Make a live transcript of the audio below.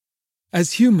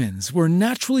As humans, we're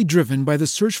naturally driven by the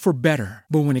search for better.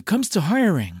 But when it comes to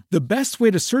hiring, the best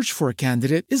way to search for a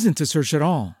candidate isn't to search at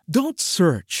all. Don't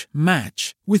search,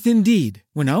 match with Indeed.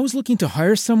 When I was looking to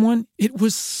hire someone, it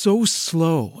was so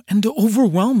slow and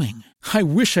overwhelming. I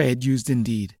wish I had used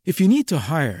Indeed. If you need to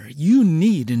hire, you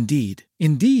need Indeed.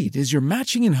 Indeed is your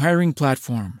matching and hiring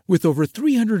platform with over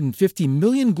 350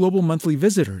 million global monthly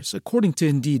visitors, according to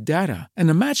Indeed data, and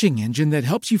a matching engine that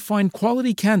helps you find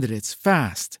quality candidates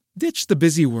fast. Ditch the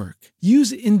busy work.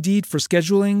 Use Indeed for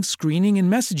scheduling, screening,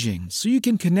 and messaging so you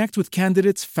can connect with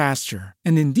candidates faster.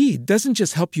 And Indeed doesn't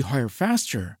just help you hire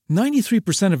faster.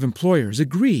 93% of employers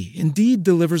agree Indeed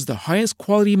delivers the highest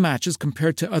quality matches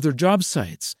compared to other job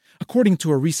sites, according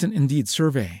to a recent Indeed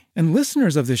survey. And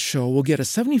listeners of this show will get a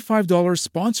 $75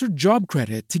 sponsored job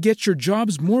credit to get your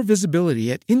jobs more visibility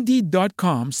at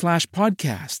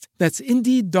Indeed.com/podcast. That's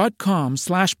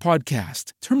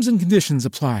Indeed.com/podcast. Terms and conditions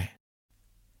apply.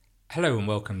 Hello and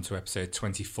welcome to episode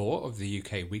 24 of the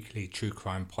UK Weekly True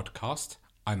Crime Podcast.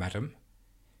 I'm Adam.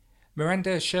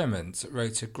 Miranda Shermans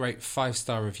wrote a great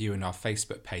 5-star review on our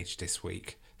Facebook page this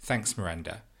week. Thanks,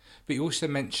 Miranda. But you also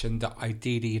mentioned that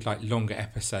ideally you'd like longer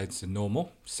episodes than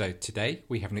normal, so today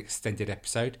we have an extended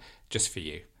episode just for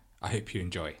you. I hope you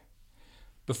enjoy.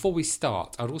 Before we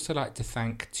start, I'd also like to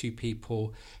thank 2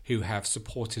 people who have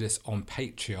supported us on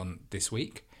Patreon this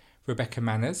week, Rebecca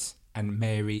Manners and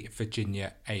Mary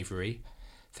Virginia Avery.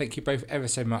 Thank you both ever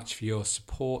so much for your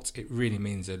support. It really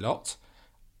means a lot.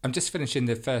 I'm just finishing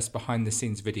the first behind the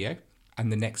scenes video, and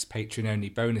the next Patreon only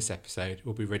bonus episode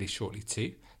will be ready shortly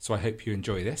too, so I hope you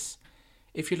enjoy this.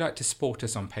 If you'd like to support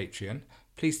us on Patreon,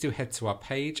 please do head to our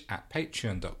page at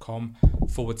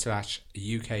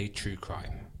patreon.com/UK True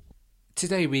Crime.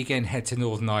 Today we again head to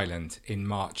Northern Ireland in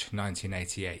March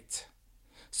 1988.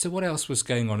 So what else was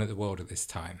going on at the world at this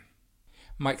time?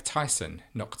 Mike Tyson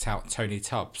knocked out Tony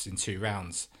Tubbs in 2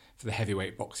 rounds for the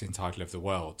heavyweight boxing title of the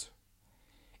world.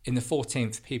 In the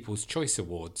 14th People's Choice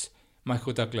Awards,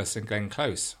 Michael Douglas and Glenn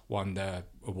Close won the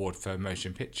award for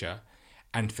motion picture,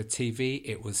 and for TV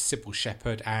it was Sybil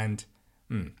Shepherd and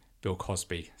Bill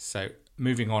Cosby. So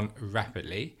moving on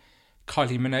rapidly,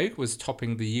 Kylie Minogue was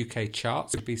topping the UK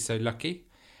charts, would be so lucky,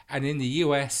 and in the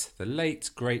US the late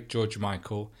great George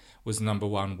Michael was number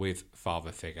 1 with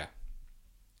Father Figure.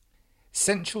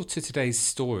 Central to today's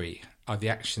story are the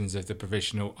actions of the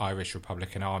Provisional Irish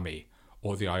Republican Army,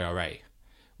 or the IRA,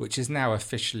 which is now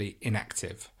officially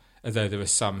inactive, although there are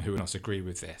some who do not agree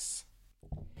with this.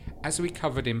 As we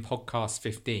covered in podcast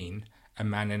 15, A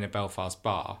Man in a Belfast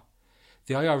Bar,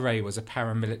 the IRA was a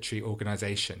paramilitary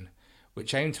organisation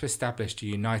which aimed to establish a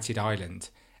united Ireland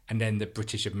and end the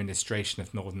British administration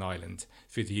of Northern Ireland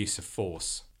through the use of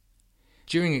force.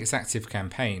 During its active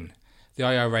campaign, the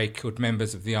IRA killed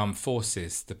members of the armed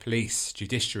forces, the police,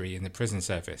 judiciary and the prison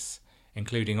service,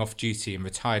 including off-duty and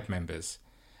retired members,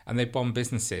 and they bombed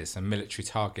businesses and military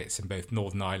targets in both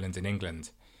Northern Ireland and England,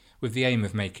 with the aim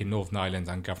of making Northern Ireland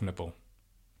ungovernable.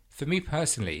 For me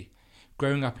personally,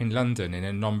 growing up in London in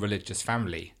a non-religious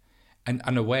family, and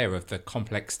unaware of the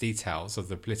complex details of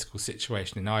the political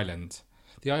situation in Ireland,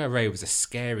 the IRA was a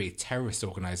scary terrorist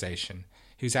organisation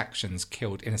whose actions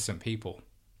killed innocent people.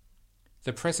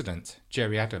 The president,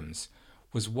 Gerry Adams,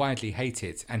 was widely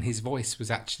hated, and his voice was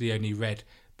actually only read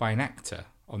by an actor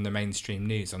on the mainstream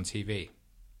news on TV.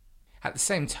 At the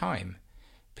same time,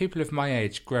 people of my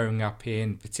age growing up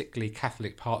in particularly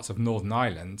Catholic parts of Northern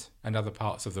Ireland, and other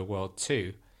parts of the world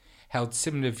too, held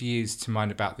similar views to mine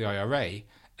about the IRA,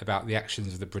 about the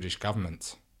actions of the British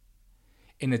government.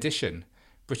 In addition,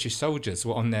 British soldiers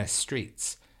were on their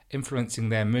streets, influencing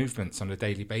their movements on a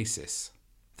daily basis.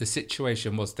 The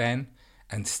situation was then,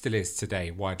 and still is today,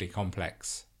 widely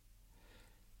complex.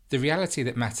 The reality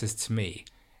that matters to me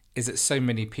is that so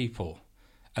many people,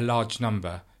 a large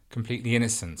number, completely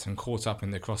innocent and caught up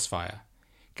in the crossfire,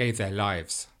 gave their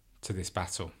lives to this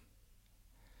battle.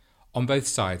 On both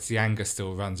sides, the anger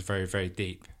still runs very, very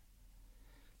deep.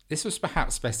 This was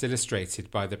perhaps best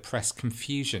illustrated by the press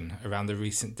confusion around the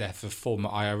recent death of former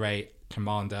IRA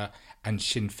commander and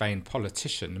Sinn Féin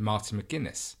politician Martin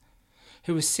McGuinness,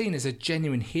 who was seen as a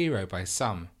genuine hero by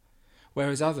some,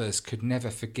 whereas others could never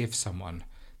forgive someone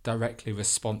directly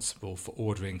responsible for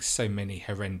ordering so many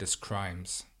horrendous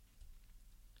crimes.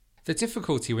 The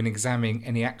difficulty when examining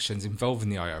any actions involving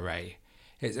the IRA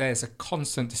is there's a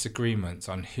constant disagreement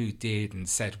on who did and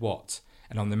said what,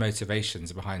 and on the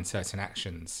motivations behind certain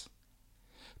actions.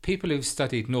 People who've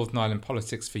studied Northern Ireland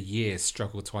politics for years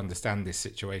struggle to understand this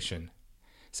situation,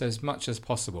 so as much as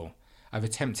possible I've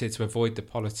attempted to avoid the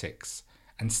politics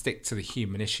and stick to the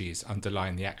human issues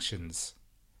underlying the actions.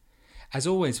 As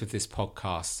always with this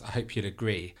podcast, I hope you'll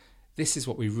agree, This is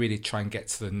what we really try and get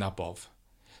to the nub of: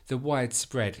 the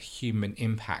widespread human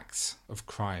impacts of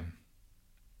crime.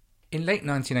 In late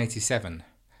 1987,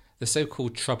 the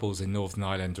so-called Troubles in Northern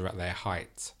Ireland are at their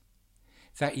height.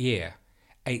 That year,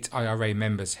 8 IRA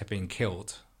members had been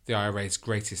killed, the IRA's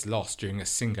greatest loss during a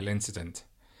single incident,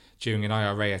 during an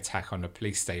IRA attack on a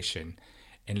police station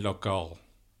in Loughgall.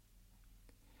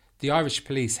 The Irish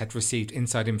police had received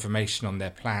inside information on their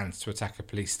plans to attack a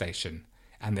police station,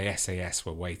 and the SAS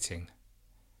were waiting.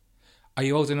 Are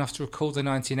you old enough to recall the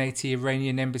 1980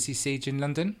 Iranian embassy siege in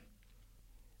London?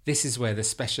 This is where the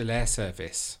Special Air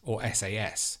Service, or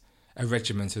SAS, a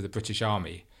regiment of the British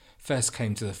Army, first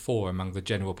came to the fore among the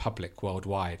general public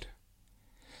worldwide.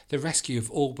 The rescue of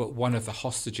all but one of the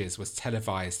hostages was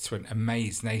televised to an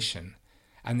amazed nation,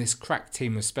 and this crack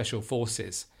team of special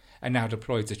forces are now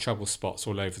deployed to trouble spots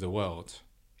all over the world.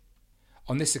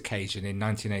 On this occasion in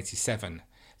 1987,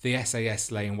 the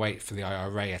SAS lay in wait for the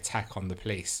IRA attack on the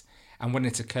police, and when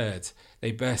it occurred,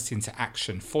 they burst into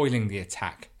action, foiling the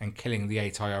attack and killing the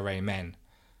 8 IRA men,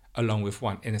 along with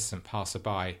one innocent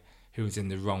passerby who was in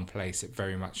the wrong place at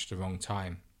very much the wrong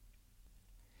time.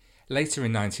 Later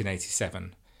in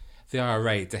 1987, the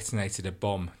IRA detonated a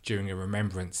bomb during a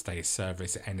Remembrance Day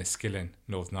service at Enniskillen,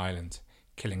 Northern Ireland,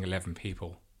 killing 11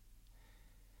 people.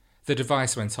 The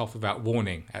device went off without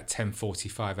warning at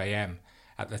 10:45 a.m.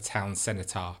 at the town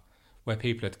cenotaph, where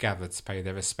people had gathered to pay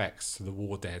their respects to the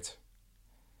war dead.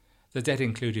 The dead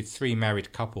included 3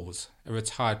 married couples, a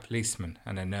retired policeman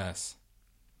and a nurse.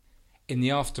 In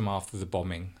the aftermath of the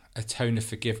bombing, a tone of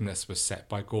forgiveness was set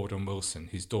by Gordon Wilson,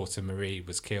 whose daughter Marie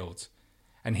was killed,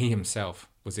 and he himself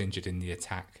was injured in the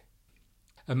attack.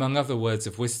 Among other words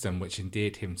of wisdom which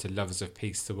endeared him to lovers of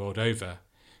peace the world over,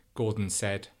 Gordon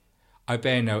said, "I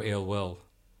bear no ill will.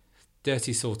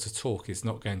 Dirty sort of talk is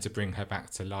not going to bring her back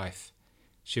to life.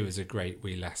 She was a great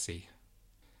wee lassie."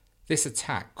 This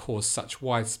attack caused such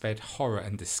widespread horror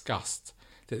and disgust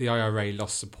that the IRA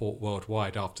lost support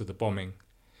worldwide after the bombing,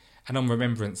 and on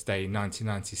Remembrance Day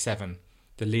 1997,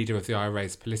 the leader of the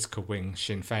IRA's political wing,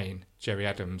 Sinn Féin, Gerry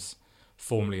Adams,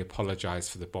 formally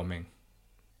apologised for the bombing.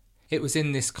 It was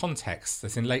in this context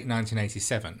that in late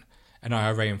 1987, an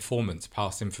IRA informant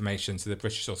passed information to the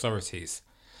British authorities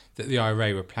that the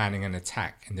IRA were planning an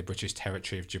attack in the British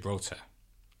territory of Gibraltar.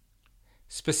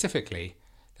 Specifically,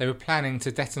 they were planning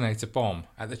to detonate a bomb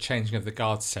at the changing of the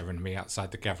guard ceremony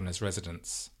outside the governor's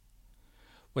residence.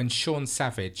 When Sean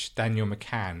Savage, Daniel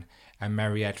McCann and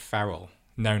Mariette Farrell,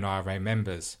 known IRA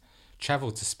members,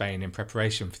 travelled to Spain in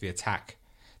preparation for the attack,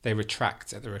 they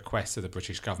retract at the request of the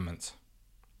British government.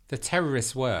 The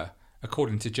terrorists were,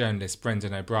 according to journalist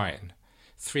Brendan O'Brien,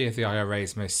 3 of the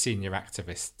IRA's most senior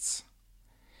activists.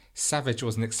 Savage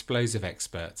was an explosive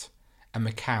expert, and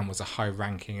McCann was a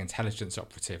high-ranking intelligence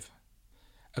operative.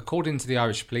 According to the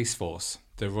Irish Police Force,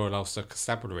 the Royal Ulster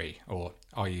Constabulary, or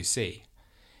RUC,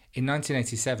 in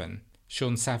 1987,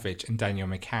 Sean Savage and Daniel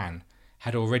McCann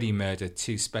had already murdered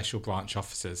 2 special branch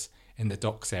officers in the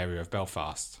docks area of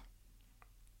Belfast.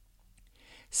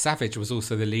 Savage was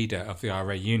also the leader of the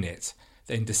IRA unit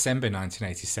that in December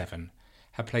 1987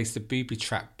 had placed a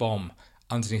booby-trap bomb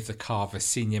underneath the car of a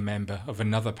senior member of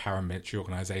another paramilitary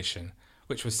organisation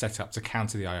which was set up to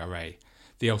counter the IRA,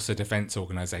 the Ulster Defence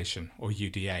Organisation, or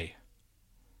UDA.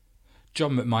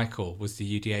 John McMichael was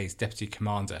the UDA's deputy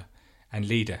commander and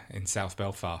leader in South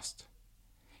Belfast.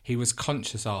 He was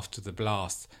conscious after the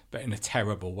blast, but in a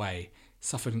terrible way,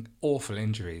 suffering awful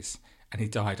injuries, and he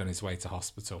died on his way to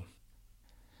hospital.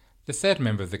 The third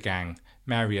member of the gang,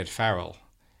 Mariette Farrell,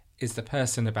 is the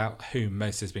person about whom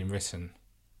most has been written.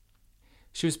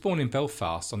 She was born in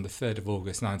Belfast on the 3rd of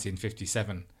August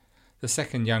 1957, the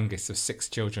second youngest of 6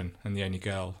 children and the only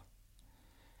girl.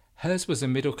 Hers was a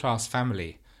middle-class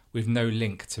family with no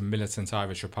link to militant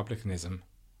Irish republicanism.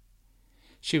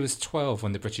 She was 12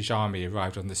 when the British Army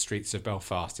arrived on the streets of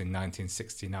Belfast in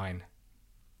 1969.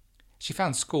 She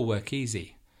found schoolwork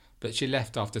easy, but she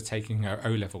left after taking her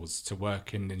O-levels to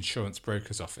work in an insurance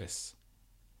broker's office.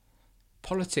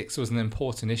 Politics was an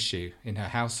important issue in her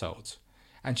household,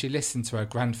 and she listened to her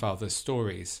grandfather's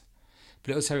stories,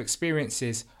 but it was her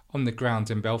experiences on the ground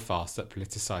in Belfast that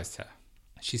politicised her.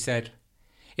 She said,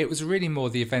 "It was really more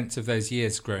the events of those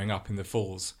years growing up in the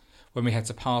Falls, when we had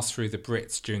to pass through the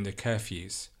Brits during the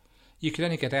curfews. You could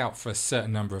only get out for a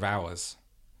certain number of hours.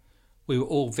 We were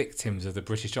all victims of the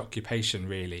British occupation,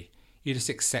 really. You just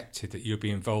accepted that you'd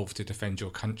be involved to defend your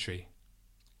country."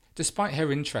 Despite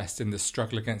her interest in the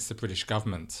struggle against the British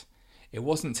government, it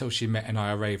wasn't until she met an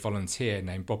IRA volunteer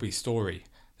named Bobby Story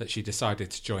that she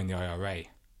decided to join the IRA.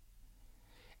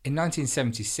 In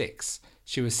 1976,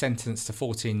 she was sentenced to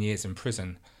 14 years in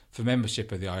prison for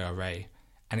membership of the IRA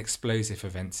and explosive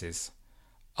offences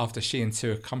after she and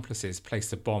two accomplices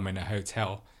placed a bomb in a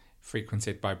hotel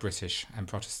frequented by British and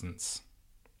Protestants.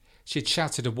 She had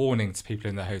shouted a warning to people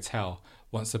in the hotel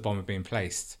once the bomb had been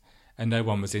placed, and no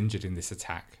one was injured in this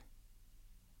attack.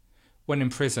 When in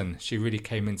prison, she really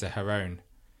came into her own.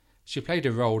 She played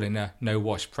a role in a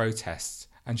no-wash protest,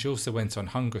 and she also went on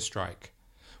hunger strike,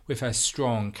 with her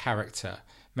strong character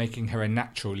making her a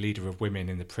natural leader of women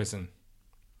in the prison.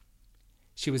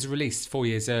 She was released 4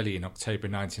 years early in October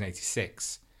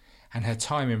 1986, and her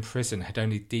time in prison had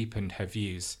only deepened her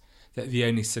views that the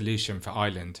only solution for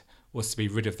Ireland was to be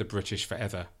rid of the British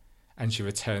forever, and she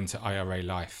returned to IRA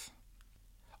life.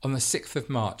 On the 6th of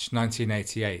March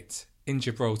 1988, in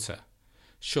Gibraltar,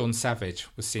 Sean Savage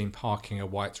was seen parking a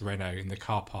white Renault in the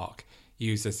car park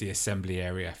used as the assembly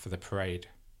area for the parade.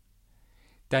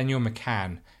 Daniel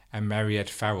McCann and Mariette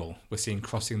Farrell were seen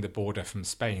crossing the border from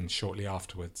Spain shortly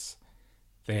afterwards.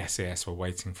 The SAS were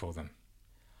waiting for them.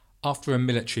 After a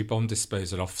military bomb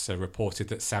disposal officer reported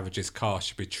that Savage's car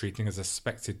should be treated as a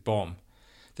suspected bomb,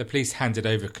 the police handed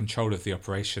over control of the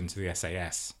operation to the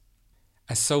SAS.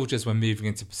 As soldiers were moving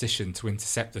into position to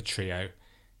intercept the trio,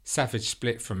 Savage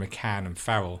split from McCann and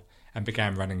Farrell and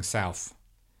began running south.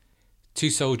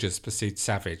 2 soldiers pursued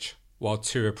Savage, while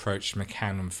 2 approached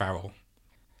McCann and Farrell.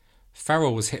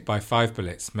 Farrell was hit by 5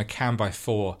 bullets, McCann by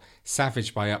 4,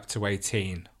 Savage by up to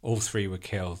 18. All 3 were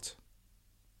killed.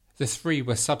 The 3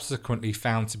 were subsequently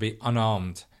found to be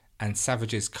unarmed, and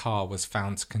Savage's car was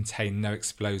found to contain no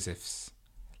explosives.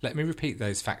 Let me repeat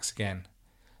those facts again.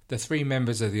 The 3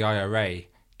 members of the IRA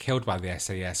killed by the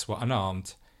SAS were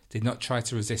unarmed, did not try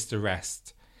to resist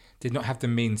arrest, did not have the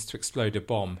means to explode a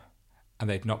bomb, and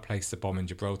they had not placed a bomb in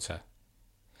Gibraltar.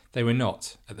 They were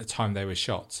not, at the time they were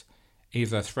shot,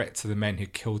 either a threat to the men who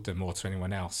killed them or to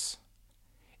anyone else.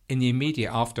 In the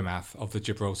immediate aftermath of the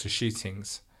Gibraltar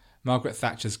shootings, Margaret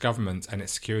Thatcher's government and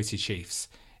its security chiefs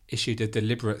issued a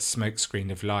deliberate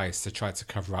smokescreen of lies to try to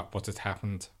cover up what had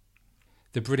happened.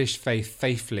 The British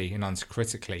faithfully and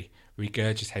uncritically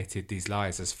regurgitated these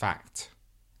lies as fact.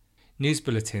 News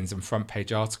bulletins and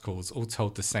front-page articles all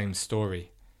told the same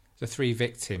story. The 3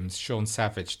 victims, Sean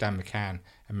Savage, Dan McCann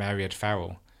and Mariette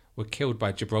Farrell, were killed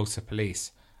by Gibraltar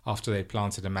police after they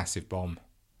planted a massive bomb.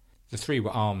 The 3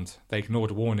 were armed, they ignored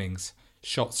warnings,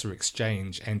 shots were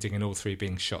exchanged, ending in all 3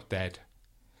 being shot dead.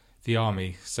 The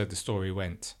army, so the story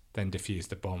went, then defused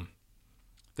the bomb.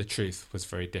 The truth was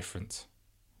very different.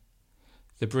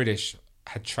 The British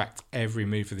had tracked every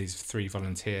move of these 3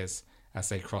 volunteers as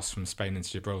they crossed from Spain into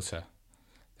Gibraltar.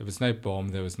 There was no bomb,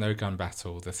 there was no gun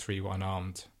battle, the 3 were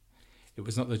unarmed. It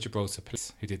was not the Gibraltar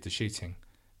police who did the shooting,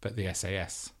 but the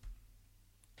SAS.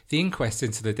 The inquest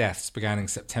into the deaths began in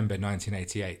September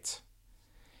 1988.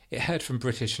 It heard from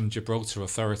British and Gibraltar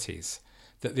authorities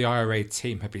that the IRA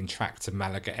team had been tracked to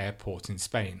Malaga Airport in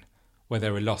Spain, where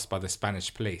they were lost by the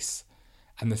Spanish police,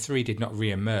 and the 3 did not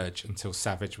re-emerge until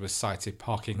Savage was sighted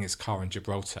parking his car in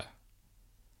Gibraltar.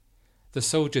 The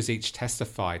soldiers each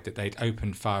testified that they'd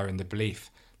opened fire in the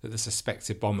belief that the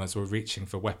suspected bombers were reaching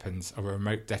for weapons or a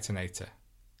remote detonator.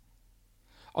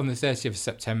 On the 30th of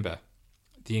September,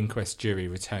 the inquest jury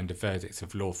returned a verdict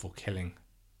of lawful killing.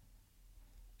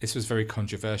 This was very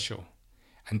controversial,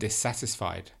 and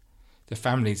dissatisfied, the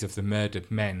families of the murdered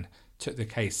men took the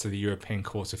case to the European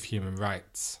Court of Human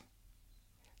Rights.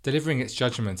 Delivering its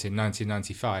judgment in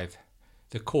 1995,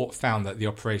 the court found that the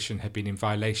operation had been in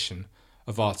violation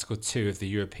of Article 2 of the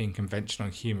European Convention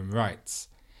on Human Rights,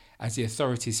 as the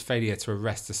authorities' failure to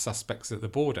arrest the suspects at the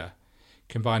border,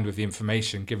 combined with the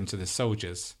information given to the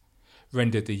soldiers,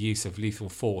 rendered the use of lethal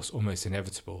force almost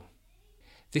inevitable.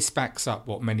 This backs up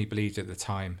what many believed at the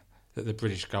time, that the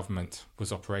British government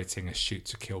was operating a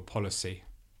shoot-to-kill policy.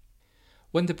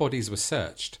 When the bodies were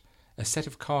searched, a set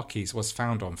of car keys was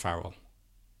found on Farrell.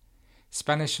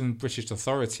 Spanish and British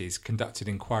authorities conducted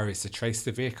inquiries to trace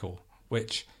the vehicle,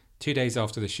 which, 2 days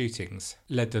after the shootings,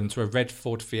 led them to a red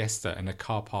Ford Fiesta in a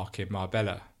car park in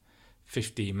Marbella,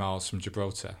 50 miles from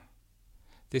Gibraltar.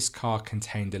 This car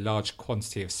contained a large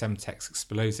quantity of Semtex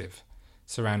explosive,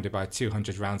 surrounded by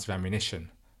 200 rounds of ammunition,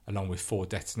 along with 4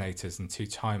 detonators and 2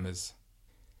 timers.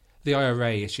 The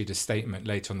IRA issued a statement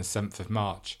later on the 7th of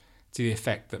March to the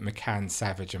effect that McCann,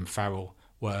 Savage and Farrell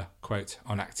were, quote,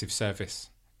 on active service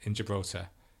in Gibraltar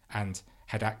and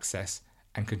had access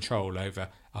and control over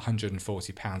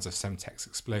 140 pounds of Semtex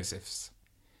explosives.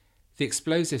 The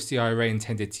explosives the IRA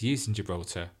intended to use in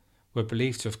Gibraltar were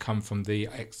believed to have come from the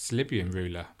ex-Libyan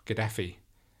ruler, Gaddafi,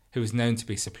 who was known to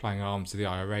be supplying arms to the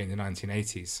IRA in the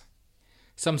 1980s.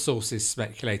 Some sources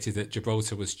speculated that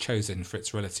Gibraltar was chosen for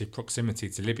its relative proximity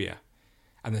to Libya,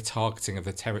 and the targeting of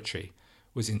the territory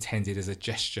was intended as a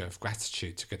gesture of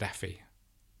gratitude to Gaddafi.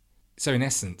 So in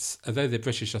essence, although the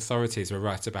British authorities were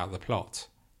right about the plot,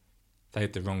 they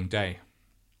had the wrong day.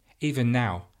 Even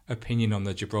now, opinion on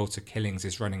the Gibraltar killings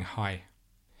is running high.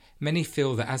 Many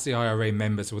feel that as the IRA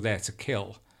members were there to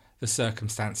kill, the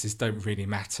circumstances don't really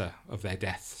matter of their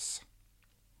deaths.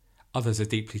 Others are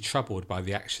deeply troubled by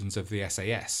the actions of the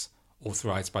SAS,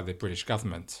 authorised by the British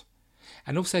government,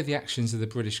 and also the actions of the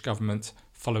British government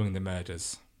following the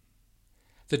murders.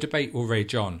 The debate will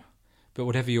rage on, but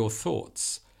whatever your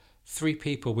thoughts, 3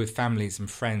 people with families and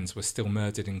friends were still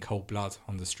murdered in cold blood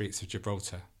on the streets of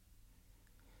Gibraltar.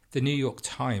 The New York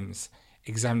Times,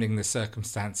 examining the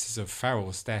circumstances of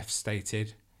Farrell's death,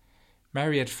 stated,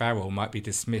 "Mariette Farrell might be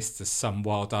dismissed as some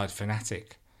wild-eyed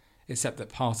fanatic, except that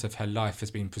part of her life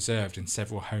has been preserved in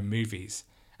several home movies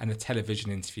and a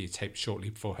television interview taped shortly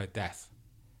before her death.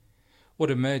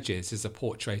 What emerges is a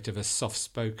portrait of a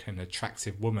soft-spoken,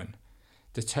 attractive woman,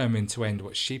 determined to end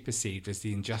what she perceived as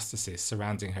the injustices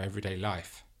surrounding her everyday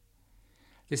life.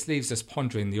 This leaves us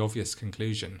pondering the obvious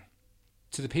conclusion.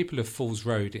 To the people of Falls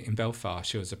Road in Belfast,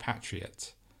 she was a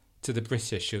patriot. To the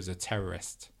British, she was a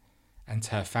terrorist. And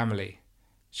to her family,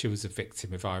 she was a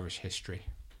victim of Irish history."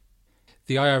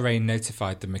 The IRA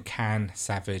notified the McCann,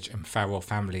 Savage and Farrell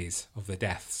families of the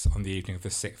deaths on the evening of the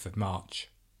 6th of March.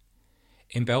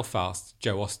 In Belfast,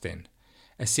 Joe Austin,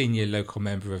 a senior local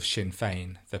member of Sinn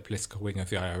Féin, the political wing of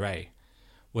the IRA,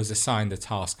 was assigned the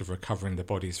task of recovering the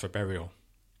bodies for burial.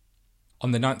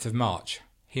 On the 9th of March,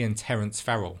 he and Terence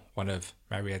Farrell, one of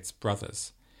Mariette's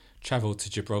brothers, travelled to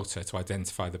Gibraltar to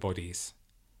identify the bodies.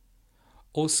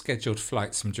 All scheduled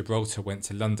flights from Gibraltar went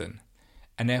to London,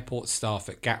 and airport staff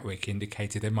at Gatwick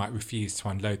indicated they might refuse to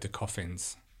unload the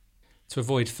coffins. To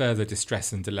avoid further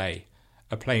distress and delay,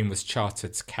 a plane was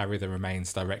chartered to carry the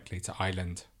remains directly to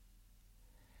Ireland.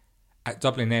 At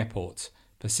Dublin Airport,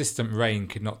 persistent rain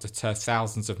could not deter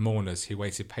thousands of mourners who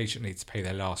waited patiently to pay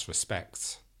their last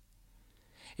respects.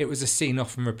 It was a scene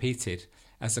often repeated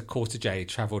as the cortege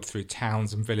travelled through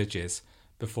towns and villages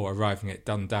before arriving at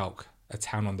Dundalk, a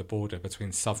town on the border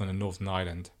between Southern and Northern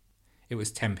Ireland. It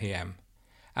was 10 p.m.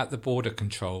 At the border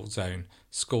control zone,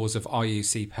 scores of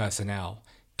RUC personnel,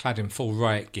 clad in full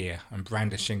riot gear and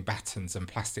brandishing batons and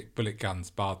plastic bullet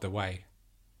guns, barred the way.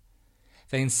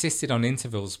 They insisted on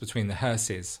intervals between the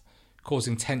hearses,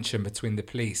 causing tension between the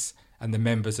police and the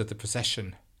members of the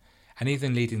procession, and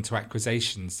even leading to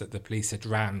accusations that the police had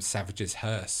rammed Savage's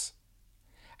hearse.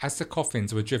 As the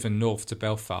coffins were driven north to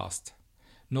Belfast,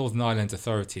 Northern Ireland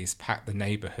authorities packed the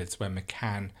neighbourhoods where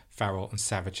McCann, Farrell and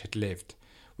Savage had lived,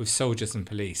 with soldiers and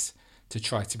police, to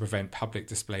try to prevent public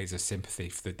displays of sympathy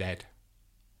for the dead.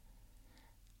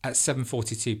 At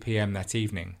 7:42 p.m. that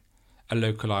evening, a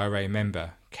local IRA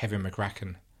member, Kevin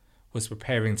McGracken, was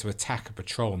preparing to attack a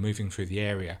patrol moving through the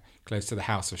area close to the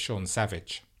house of Sean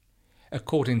Savage.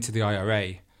 According to the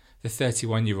IRA, the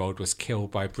 31-year-old was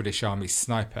killed by a British Army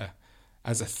sniper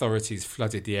as authorities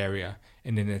flooded the area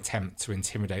in an attempt to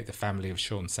intimidate the family of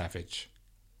Sean Savage.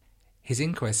 His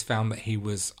inquest found that he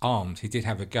was armed. He did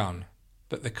have a gun,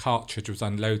 but the cartridge was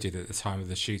unloaded at the time of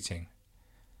the shooting.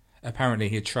 Apparently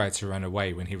he had tried to run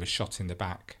away when he was shot in the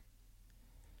back.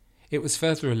 It was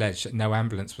further alleged that no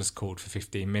ambulance was called for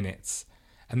 15 minutes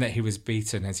and that he was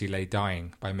beaten as he lay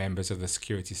dying by members of the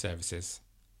security services.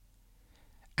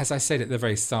 As I said at the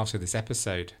very start of this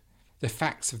episode, the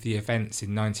facts of the events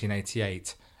in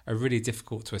 1988 are really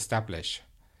difficult to establish,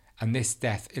 and this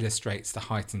death illustrates the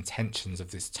heightened tensions of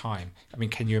this time. I mean,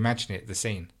 can you imagine it, the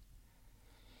scene?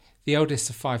 The eldest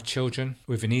of 5 children,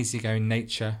 with an easygoing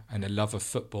nature and a love of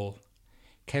football,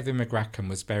 Kevin McGracken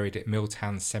was buried at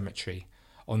Milltown Cemetery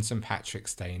on St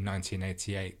Patrick's Day in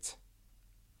 1988.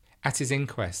 At his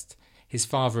inquest, his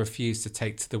father refused to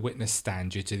take to the witness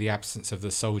stand due to the absence of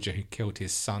the soldier who killed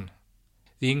his son.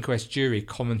 The inquest jury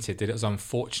commented that it was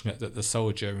unfortunate that the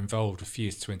soldier involved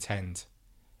refused to attend.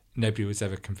 Nobody was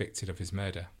ever convicted of his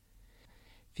murder.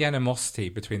 The animosity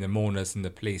between the mourners and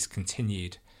the police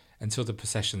continued until the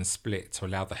procession split to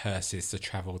allow the hearses to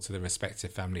travel to their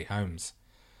respective family homes,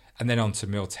 and then on to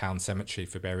Milltown Cemetery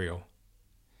for burial.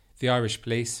 The Irish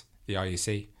police, the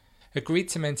RUC, agreed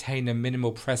to maintain a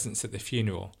minimal presence at the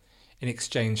funeral in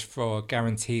exchange for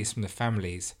guarantees from the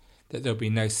families that there would be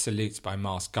no salutes by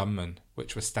masked gunmen,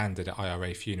 which were standard at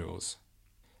IRA funerals.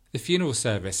 The funeral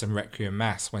service and requiem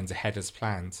mass went ahead as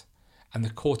planned, and the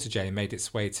cortege made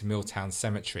its way to Milltown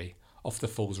Cemetery off the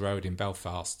Falls Road in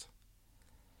Belfast.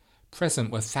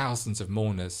 Present were thousands of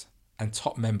mourners and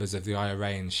top members of the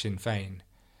IRA and Sinn Féin,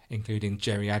 including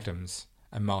Gerry Adams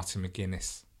and Martin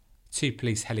McGuinness. 2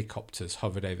 police helicopters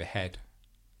hovered overhead.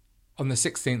 On the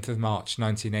 16th of March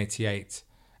 1988,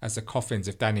 as the coffins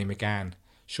of Danny McGann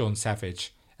Sean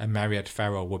Savage, and Mariette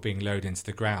Farrell were being lowered into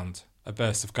the ground, a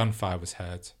burst of gunfire was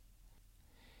heard.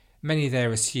 Many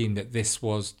there assumed that this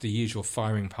was the usual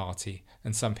firing party,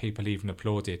 and some people even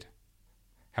applauded.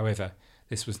 However,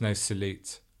 this was no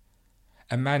salute.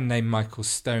 A man named Michael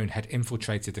Stone had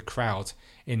infiltrated the crowd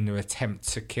in an attempt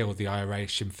to kill the IRA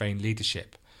Sinn Féin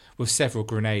leadership with several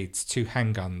grenades, 2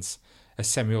 handguns, a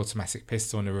semi-automatic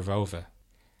pistol and a revolver.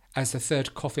 As the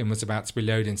third coffin was about to be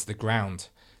lowered into the ground,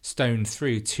 Stone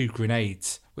threw 2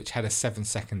 grenades, which had a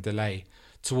 7-second delay,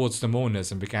 towards the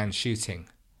mourners and began shooting.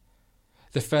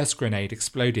 The first grenade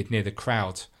exploded near the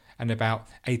crowd and about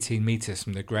 18 metres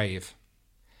from the grave.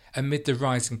 Amid the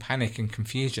rising panic and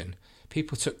confusion,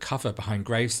 people took cover behind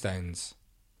gravestones.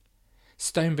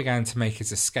 Stone began to make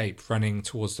his escape, running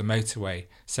towards the motorway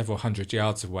several hundred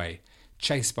yards away,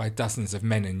 chased by dozens of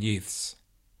men and youths.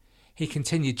 He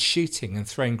continued shooting and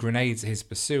throwing grenades at his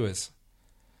pursuers,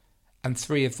 and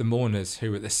 3 of the mourners who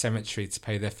were at the cemetery to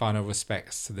pay their final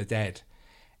respects to the dead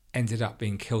ended up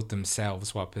being killed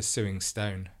themselves while pursuing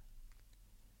Stone.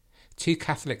 2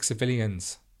 Catholic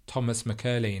civilians, Thomas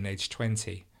McCurley, aged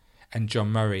 20, and John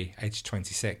Murray, aged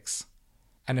 26,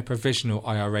 and a provisional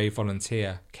IRA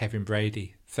volunteer, Kevin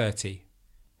Brady, 30.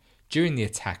 During the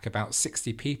attack, about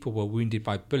 60 people were wounded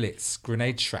by bullets,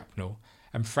 grenade shrapnel,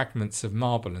 and fragments of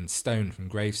marble and stone from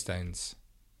gravestones.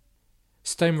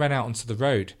 Stone ran out onto the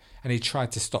road and he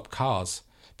tried to stop cars,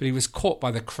 but he was caught by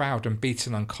the crowd and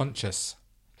beaten unconscious.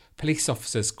 Police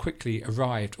officers quickly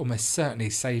arrived, almost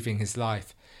certainly saving his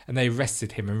life, and they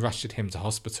arrested him and rushed him to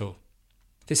hospital.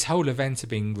 This whole event had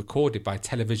been recorded by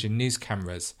television news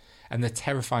cameras, and the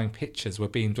terrifying pictures were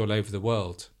beamed all over the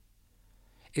world.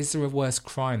 Is there a worse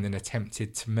crime than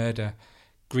attempted to murder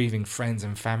grieving friends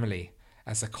and family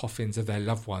as the coffins of their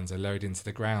loved ones are lowered into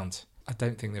the ground? I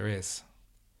don't think there is.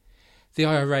 The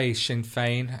IRA, Sinn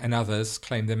Féin and others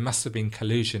claim there must have been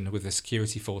collusion with the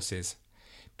security forces,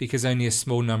 because only a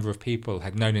small number of people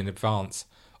had known in advance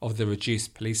of the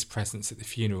reduced police presence at the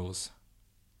funerals.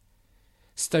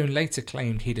 Stone later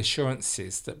claimed he had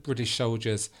assurances that British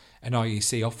soldiers and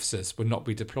RUC officers would not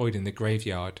be deployed in the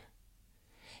graveyard.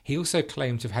 He also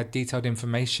claimed to have had detailed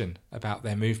information about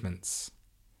their movements.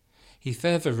 He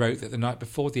further wrote that the night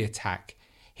before the attack,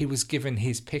 he was given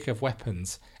his pick of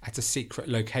weapons at a secret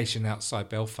location outside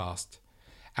Belfast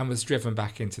and was driven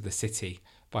back into the city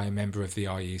by a member of the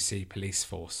RUC police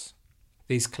force.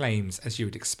 These claims, as you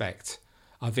would expect,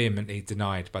 are vehemently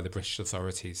denied by the British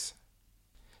authorities.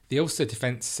 The Ulster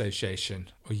Defence Association,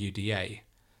 or UDA,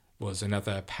 was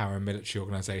another paramilitary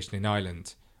organisation in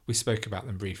Ireland. We spoke about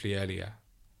them briefly earlier.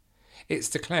 Its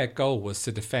declared goal was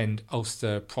to defend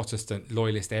Ulster Protestant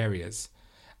loyalist areas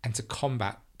and to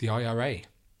combat the IRA.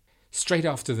 Straight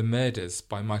after the murders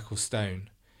by Michael Stone,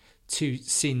 2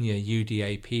 senior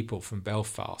UDA people from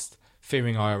Belfast,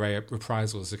 fearing IRA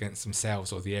reprisals against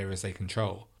themselves or the areas they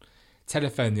control,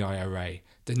 telephoned the IRA,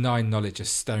 denying knowledge of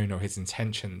Stone or his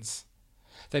intentions.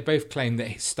 They both claimed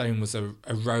that Stone was a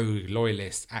rogue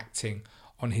loyalist acting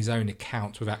on his own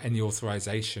account without any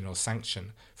authorisation or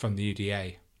sanction from the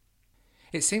UDA.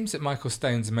 It seems that Michael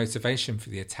Stone's motivation for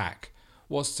the attack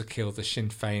was to kill the Sinn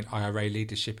Féin IRA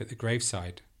leadership at the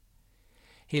graveside.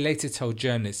 He later told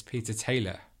journalist Peter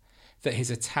Taylor that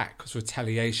his attack was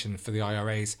retaliation for the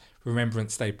IRA's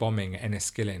Remembrance Day bombing at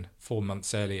Enniskillen 4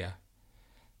 months earlier.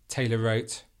 Taylor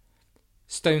wrote,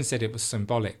 "Stone said it was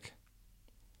symbolic.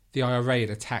 The IRA had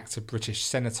attacked a British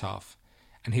cenotaph,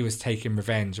 and he was taking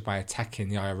revenge by attacking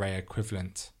the IRA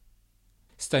equivalent."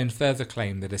 Stone further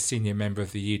claimed that a senior member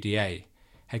of the UDA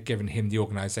had given him the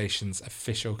organisation's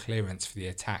official clearance for the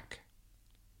attack.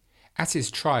 At his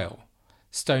trial,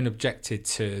 Stone objected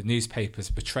to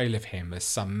newspapers' portrayal of him as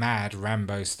some mad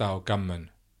Rambo-style gunman.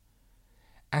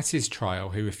 At his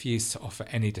trial, he refused to offer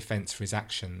any defence for his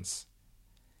actions.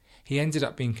 He ended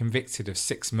up being convicted of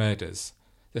 6 murders,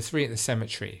 the 3 at the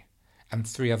cemetery, and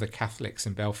 3 other Catholics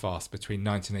in Belfast between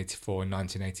 1984 and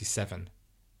 1987.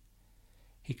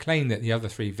 He claimed that the other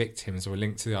 3 victims were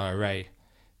linked to the IRA,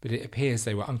 but it appears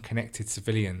they were unconnected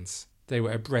civilians. They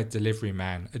were a bread delivery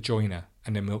man, a joiner,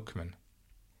 and a milkman.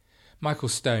 Michael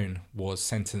Stone was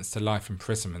sentenced to life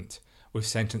imprisonment, with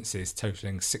sentences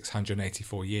totalling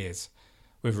 684 years,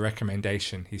 with a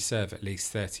recommendation he serve at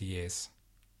least 30 years.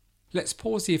 Let's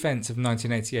pause the events of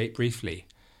 1988 briefly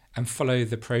and follow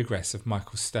the progress of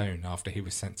Michael Stone after he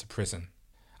was sent to prison.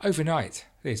 Overnight,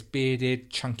 this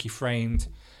bearded, chunky-framed,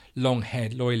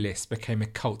 long-haired loyalist became a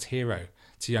cult hero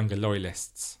to younger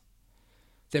loyalists.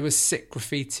 There was sick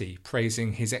graffiti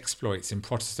praising his exploits in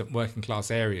Protestant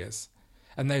working-class areas,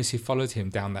 and those who followed him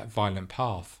down that violent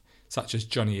path, such as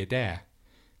Johnny Adair,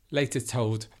 later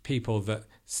told people that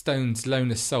Stone's lone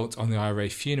assault on the IRA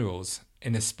funerals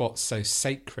in a spot so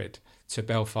sacred to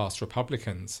Belfast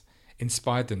Republicans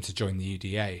inspired them to join the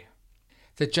UDA.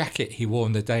 The jacket he wore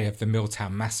on the day of the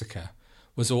Milltown massacre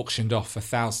was auctioned off for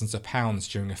thousands of pounds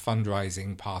during a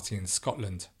fundraising party in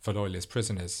Scotland for Loyalist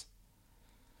prisoners.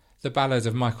 The Ballad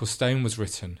of Michael Stone was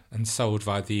written and sold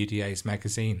via the UDA's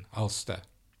magazine, Ulster.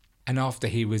 And after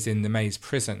he was in the Maze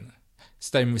prison,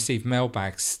 Stone received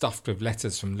mailbags stuffed with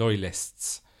letters from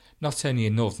Loyalists, not only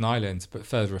in Northern Ireland but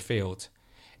further afield,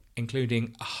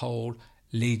 including a whole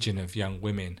legion of young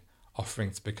women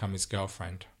offering to become his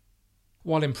girlfriend.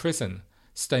 While in prison,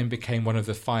 Stone became one of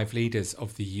the 5 leaders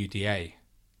of the UDA.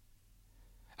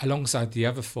 Alongside the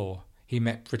other 4, he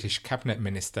met British Cabinet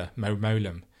Minister Mo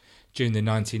Mowlam during the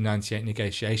 1998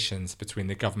 negotiations between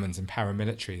the government and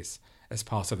paramilitaries as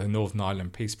part of the Northern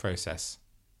Ireland peace process.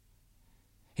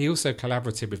 He also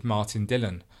collaborated with Martin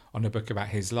Dillon on a book about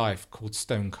his life called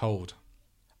Stone Cold.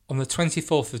 On the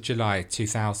 24th of July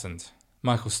 2000,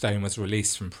 Michael Stone was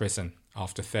released from prison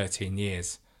after 13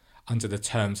 years under the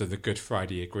terms of the Good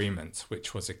Friday Agreement,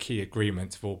 which was a key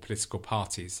agreement of all political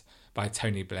parties by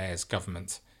Tony Blair's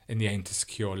government in the aim to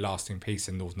secure lasting peace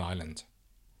in Northern Ireland.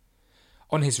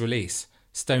 On his release,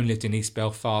 Stone lived in East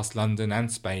Belfast, London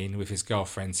and Spain with his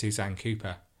girlfriend Suzanne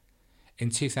Cooper. In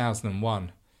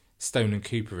 2001, Stone and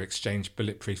Cooper exchanged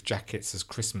bulletproof jackets as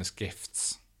Christmas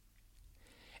gifts.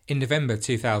 In November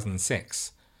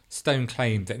 2006, Stone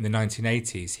claimed that in the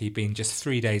 1980s he'd been just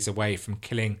 3 days away from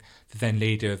killing the then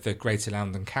leader of the Greater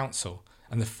London Council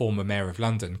and the former Mayor of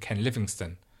London, Ken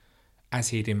Livingstone, as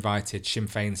he'd invited Sinn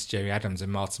Féin's Gerry Adams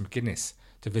and Martin McGuinness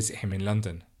to visit him in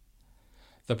London.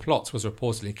 The plot was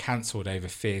reportedly cancelled over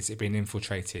fears it had been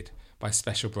infiltrated by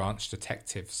special branch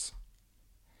detectives.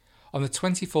 On the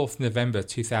 24th of November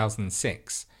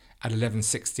 2006, at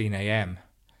 11:16 a.m,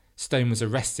 Stone was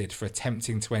arrested for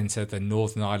attempting to enter the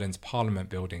Northern Ireland Parliament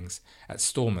buildings at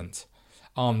Stormont,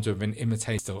 armed with an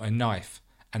imitating pistol, a knife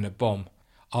and a bomb,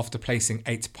 after placing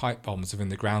 8 pipe bombs within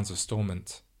the grounds of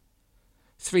Stormont.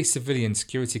 3 civilian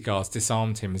security guards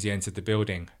disarmed him as he entered the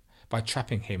building by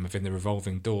trapping him within the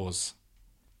revolving doors.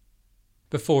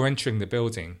 Before entering the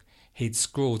building, he'd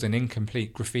scrawled an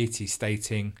incomplete graffiti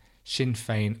stating Sinn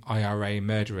Féin IRA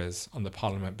murderers on the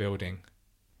Parliament building.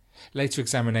 Later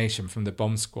examination from the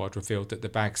bomb squad revealed that the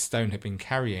bag Stone had been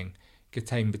carrying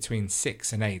contained between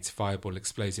 6 and 8 viable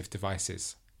explosive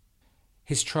devices.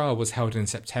 His trial was held in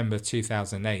September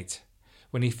 2008,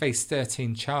 when he faced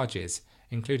 13 charges,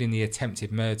 including the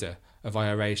attempted murder of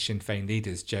IRA Sinn Féin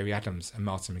leaders Gerry Adams and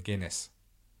Martin McGuinness.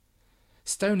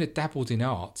 Stone had dabbled in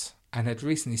art and had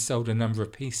recently sold a number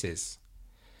of pieces,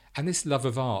 and this love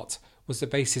of art was the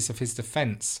basis of his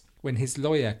defence when his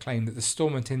lawyer claimed that the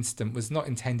Stormont incident was not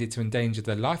intended to endanger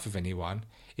the life of anyone.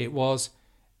 It was,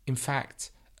 in fact,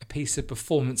 a piece of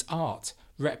performance art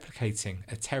replicating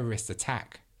a terrorist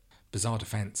attack. Bizarre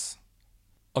defence.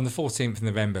 On the 14th of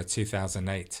November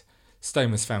 2008,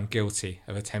 Stone was found guilty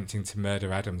of attempting to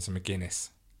murder Adams and McGuinness.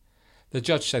 The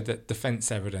judge said that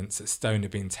defence evidence that Stone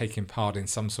had been taking part in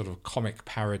some sort of comic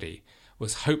parody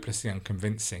was hopelessly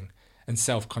unconvincing and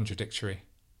self-contradictory.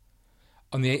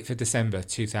 On the 8th of December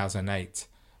 2008,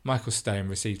 Michael Stone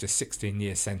received a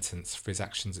 16-year sentence for his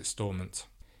actions at Stormont.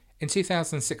 In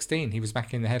 2016, he was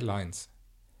back in the headlines.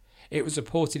 It was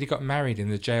reported he got married in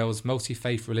the jail's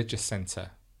multi-faith religious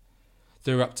centre.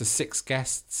 There were up to 6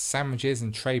 guests, sandwiches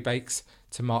and tray bakes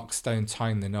to mark Stone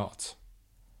tying the knot.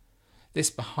 This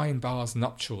behind-bars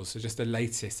nuptials are just the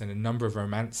latest in a number of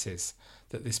romances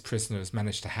that this prisoner has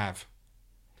managed to have.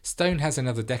 Stone has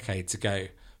another decade to go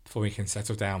before he can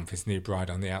settle down with his new bride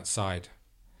on the outside.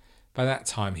 By that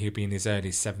time he'll be in his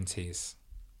early 70s.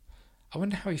 I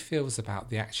wonder how he feels about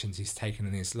the actions he's taken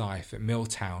in his life at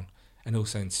Milltown and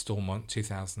also in Stormont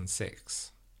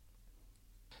 2006.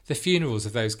 The funerals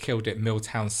of those killed at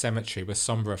Milltown Cemetery were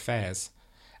sombre affairs,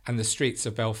 and the streets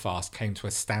of Belfast came to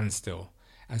a standstill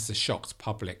as the shocked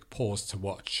public paused to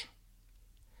watch.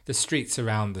 The streets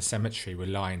around the cemetery were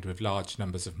lined with large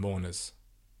numbers of mourners.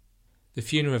 The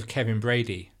funeral of Kevin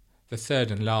Brady, the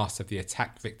third and last of the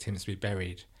attack victims to be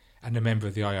buried, and a member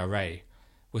of the IRA,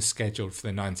 was scheduled for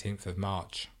the 19th of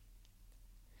March.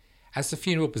 As the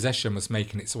funeral procession was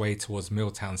making its way towards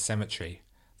Milltown Cemetery,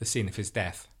 the scene of his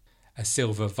death, a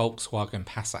silver Volkswagen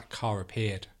Passat car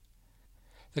appeared.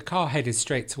 The car headed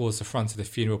straight towards the front of the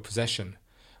funeral procession,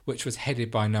 which was headed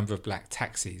by a number of black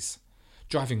taxis,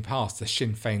 driving past the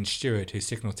Sinn Féin steward who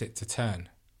signalled it to turn.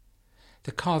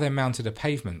 The car then mounted a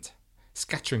pavement,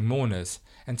 scattering mourners,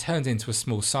 and turned into a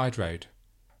small side road.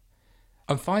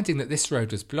 On finding that this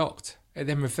road was blocked, it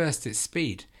then reversed its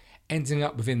speed, ending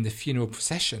up within the funeral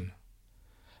procession.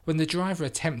 When the driver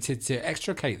attempted to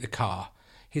extricate the car,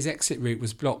 his exit route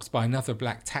was blocked by another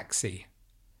black taxi.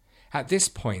 At this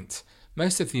point,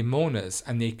 most of the mourners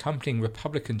and the accompanying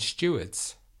Republican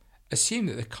stewards assumed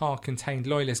that the car contained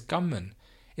loyalist gunmen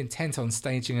intent on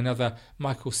staging another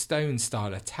Michael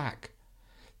Stone-style attack.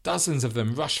 Dozens of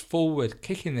them rushed forward,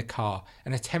 kicking the car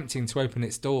and attempting to open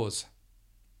its doors.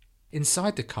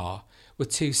 Inside the car were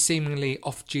two seemingly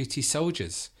off-duty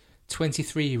soldiers,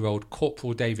 23-year-old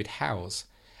Corporal David Howes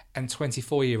and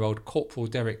 24-year-old Corporal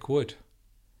Derek Wood.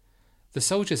 The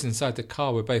soldiers inside the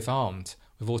car were both armed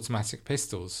with automatic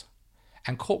pistols,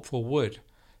 and Corporal Wood,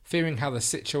 fearing how the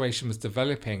situation was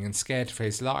developing and scared for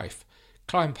his life,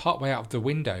 climbed partway out of the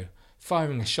window,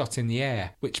 firing a shot in the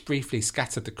air, which briefly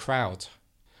scattered the crowd.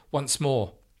 Once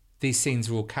more, these scenes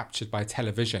were all captured by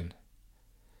television.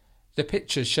 The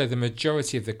pictures show the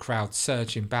majority of the crowd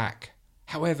surging back.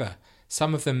 However,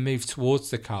 some of them moved towards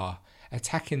the car,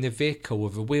 attacking the vehicle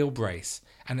with a wheel brace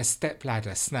and a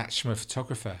stepladder snatched from a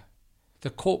photographer. The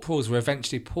corporals were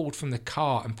eventually pulled from the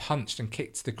car and punched and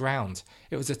kicked to the ground.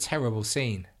 It was a terrible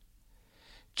scene.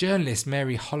 Journalist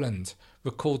Mary Holland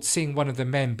recalled seeing one of the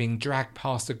men being dragged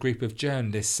past a group of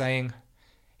journalists saying,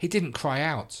 "He didn't cry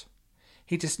out.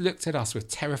 He just looked at us with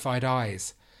terrified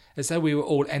eyes, as though we were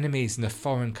all enemies in a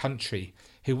foreign country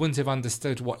who wouldn't have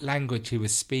understood what language he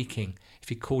was speaking if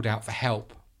he called out for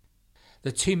help."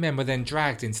 The two men were then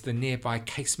dragged into the nearby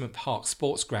Casement Park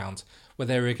sports ground, where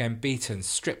they were again beaten,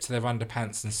 stripped to their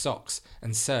underpants and socks,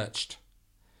 and searched.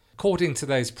 According to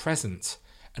those present,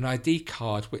 an ID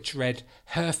card which read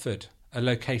Herford, a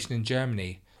location in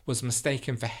Germany, was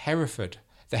mistaken for Hereford,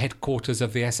 the headquarters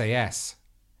of the SAS.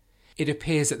 It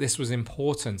appears that this was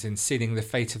important in sealing the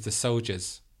fate of the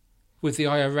soldiers. With the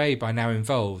IRA by now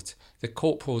involved, the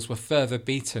corporals were further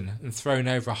beaten and thrown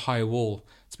over a high wall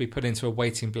to be put into a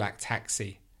waiting black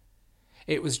taxi.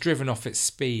 It was driven off its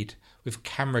speed, with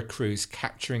camera crews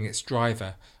capturing its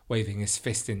driver waving his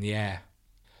fist in the air.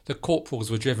 The corporals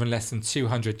were driven less than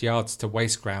 200 yards to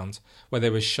waste ground, where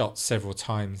they were shot several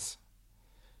times.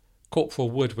 Corporal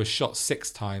Wood was shot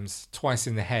 6 times, twice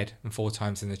in the head and 4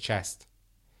 times in the chest.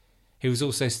 He was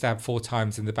also stabbed 4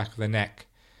 times in the back of the neck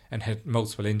and had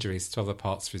multiple injuries to other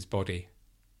parts of his body.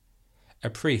 A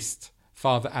priest,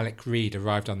 Father Alec Reed,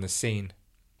 arrived on the scene.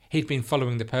 He'd been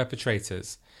following the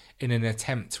perpetrators in an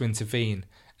attempt to intervene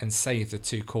and save the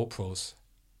 2 corporals.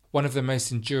 One of the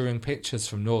most enduring pictures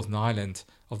from Northern Ireland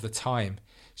of the time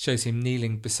shows him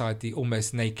kneeling beside the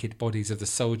almost naked bodies of the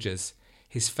soldiers,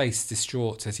 his face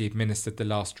distraught as he administered the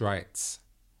last rites.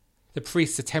 The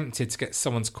priest attempted to get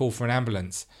someone to call for an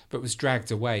ambulance, but was dragged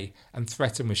away and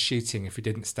threatened with shooting if he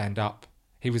didn't stand up.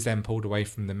 He was then pulled away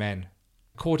from the men.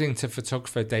 According to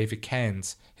photographer David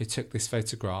Cairns, who took this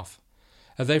photograph,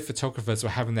 although photographers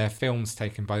were having their films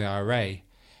taken by the IRA,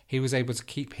 he was able to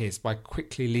keep his by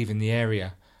quickly leaving the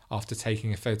area after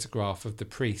taking a photograph of the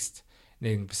priest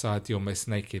kneeling beside the almost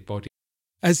naked body.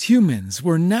 As humans,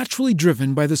 we're naturally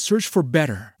driven by the search for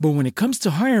better. But when it comes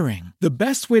to hiring, the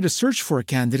best way to search for a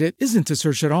candidate isn't to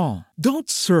search at all. Don't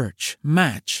search,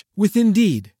 match with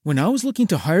Indeed. When I was looking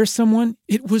to hire someone,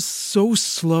 it was so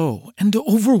slow and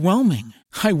overwhelming.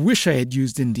 I wish I had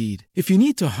used Indeed. If you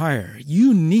need to hire,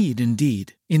 you need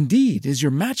Indeed. Indeed is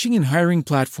your matching and hiring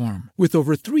platform with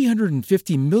over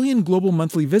 350 million global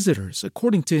monthly visitors,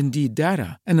 according to Indeed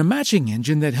data, and a matching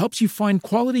engine that helps you find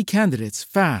quality candidates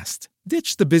fast.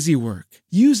 Ditch the busy work.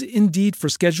 Use Indeed for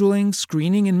scheduling,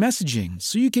 screening, and messaging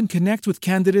so you can connect with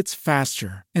candidates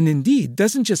faster. And Indeed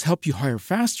doesn't just help you hire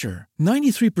faster.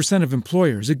 93% of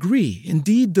employers agree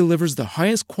Indeed delivers the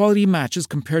highest quality matches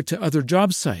compared to other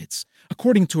job sites,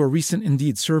 according to a recent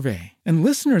Indeed survey. And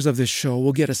listeners of this show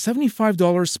will get a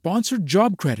 $75 sponsored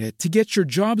job credit to get your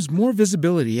jobs more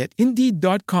visibility at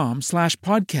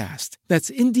Indeed.com/podcast. That's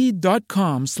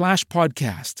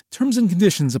Indeed.com/podcast. Terms and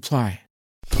conditions apply.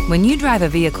 When you drive a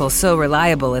vehicle so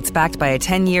reliable it's backed by a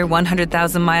 10-year,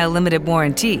 100,000-mile limited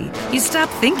warranty, you stop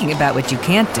thinking about what you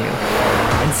can't do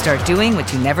and start doing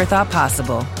what you never thought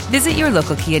possible. Visit your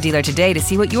local Kia dealer today to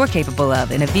see what you're capable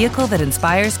of in a vehicle that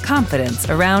inspires confidence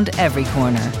around every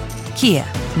corner. Kia,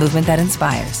 movement that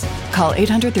inspires. Call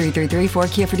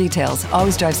 800-333-4KIA for details.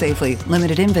 Always drive safely.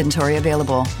 Limited inventory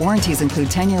available. Warranties include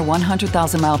 10-year,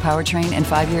 100,000-mile powertrain and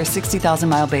 5-year,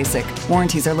 60,000-mile basic.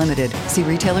 Warranties are limited. See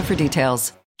retailer for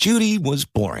details. Judy was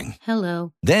boring.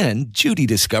 Hello. Then Judy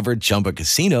discovered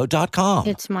ChumbaCasino.com.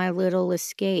 It's my little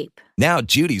escape. Now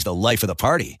Judy's the life of the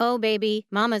party. Oh, baby,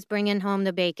 mama's bringing home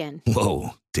the bacon.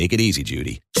 Whoa, take it easy,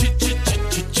 Judy.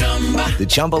 The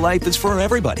Chumba life is for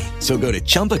everybody. So go to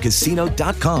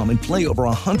ChumbaCasino.com and play over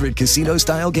 100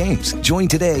 casino-style games. Join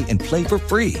today and play for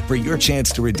free for your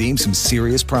chance to redeem some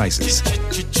serious prizes.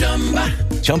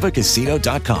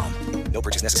 ChumbaCasino.com. No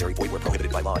purchase necessary. Void where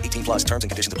prohibited by law. 18 plus terms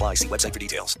and conditions apply. See website for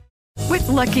details. With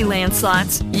Lucky Land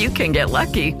Slots, you can get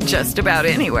lucky just about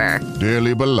anywhere.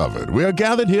 Dearly beloved, we are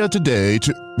gathered here today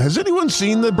to... Has anyone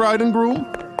seen the bride and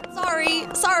groom?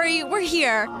 Sorry, we're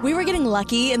here. We were getting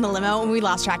lucky in the limo and we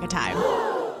lost track of time.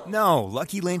 No,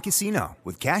 Lucky Land Casino,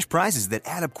 with cash prizes that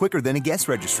add up quicker than a guest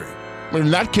registry. In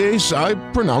that case, I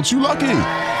pronounce you lucky.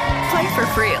 Play for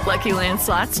free at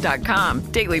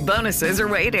LuckyLandSlots.com. Daily bonuses are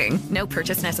waiting. No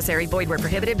purchase necessary. Void where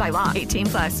prohibited by law. 18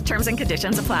 plus. Terms and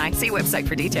conditions apply. See website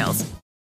for details.